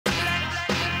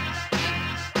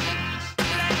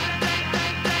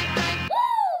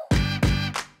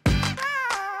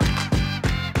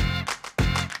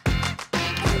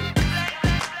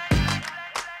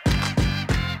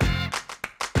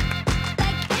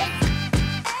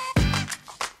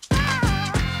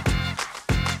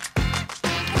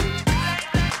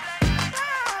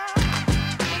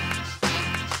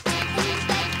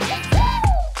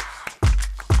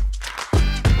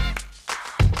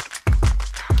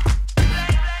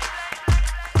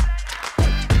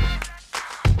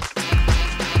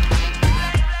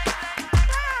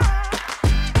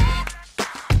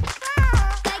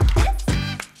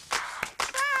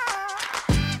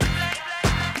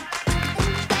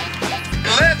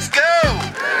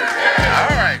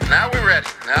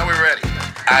Now we're ready.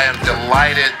 I am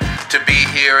delighted to be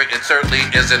here. It certainly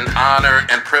is an honor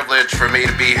and privilege for me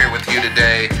to be here with you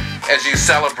today as you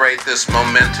celebrate this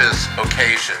momentous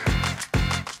occasion.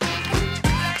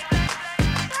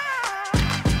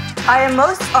 I am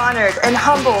most honored and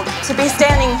humbled to be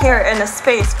standing here in a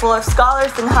space full of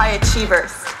scholars and high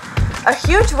achievers. A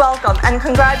huge welcome and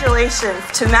congratulations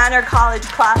to Manor College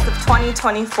class of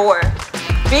 2024.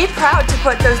 Be proud to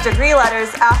put those degree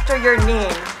letters after your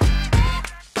name.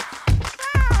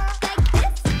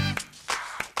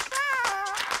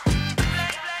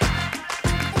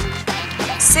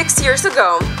 "6 years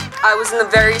ago, I was in the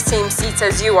very same seats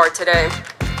as you are today.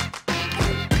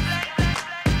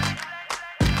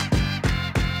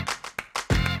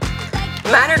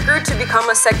 Manor grew to become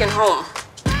a second home.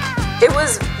 It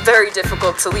was very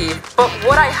difficult to leave, but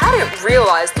what I hadn't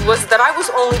realized was that I was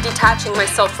only detaching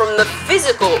myself from the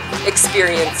physical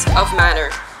experience of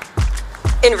Manor.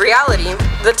 In reality,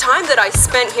 the time that I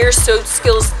spent here sowed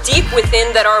skills deep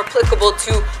within that are applicable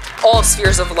to all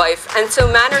spheres of life, and so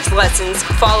Manor's lessons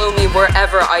follow me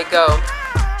wherever I go.